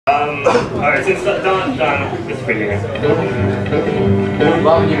Alright, since Don, this is for you.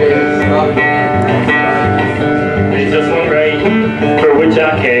 Love you, baby. Love you. There's just one right, for which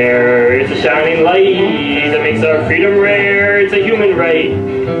I care. It's a shining light that makes our freedom rare. It's a human right.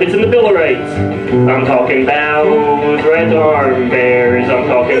 It's in the Bill of Rights. I'm talking about the right to arm bears. I'm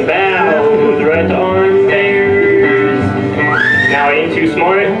talking about the right to arm bears. Now I ain't too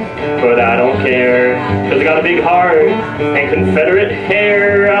smart, but I don't care, 'cause I got a big heart and Confederate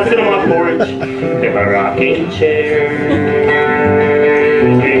hair. I sit on my porch in my rocking chair,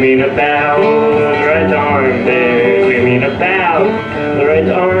 screaming about the right to arm bears, screaming about the right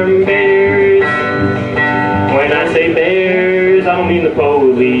to arm bears. When I say bears, I don't mean the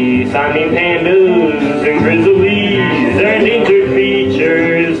police, I mean pandas and grizzlies. They're endangered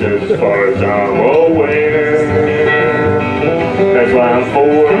creatures as far as I'm aware. That's why I'm for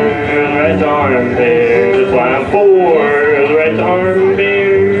the right to arm bears. That's why I'm for the right to arm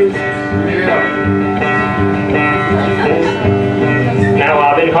bears. Now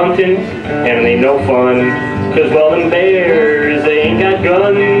I've been hunting, and it ain't no fun, 'cause well, them bears, they ain't got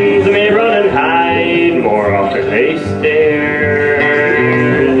guns. They may run and hide, more often they stare.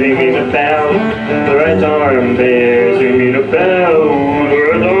 Dreaming about the right to arm bears. Dreaming about the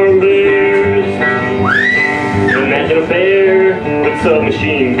right to arm bears. Imagine a bear with a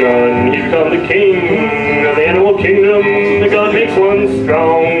submachine gun. He'd become the king of the animal kingdom. The gun makes one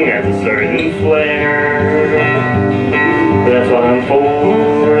strong, has a certain flair. That's why I'm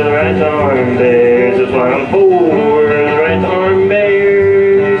for the right to arm bears. That's why I'm for the right to arm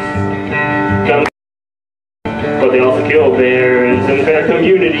bears. Guns, but they also kill bears, and their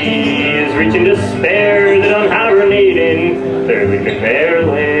community is reaching despair. They're done hibernating, they're leaving their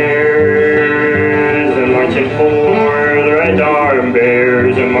lairs, and marching for the right to arm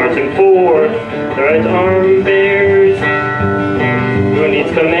bears, and marching for the right to arm bears. Who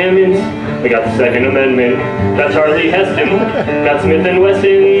needs commandments? We got the Second Amendment, got Charlie Heston, got Smith and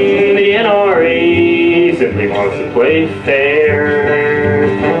Wesson. The NRA simply wants to play fair.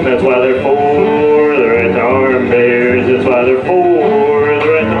 That's why they're for the right to arm bears. That's why they're for the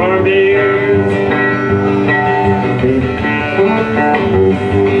right to arm bears.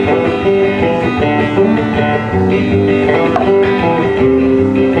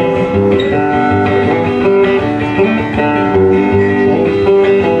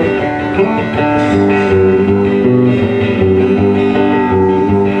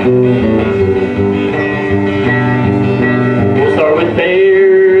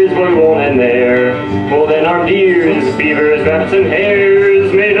 Rabbits and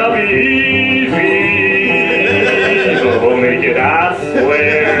hares may not be easy, but we'll make it, I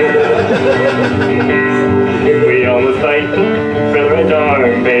swear. We almost fight for the right to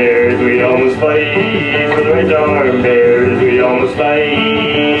arm bears. We almost fight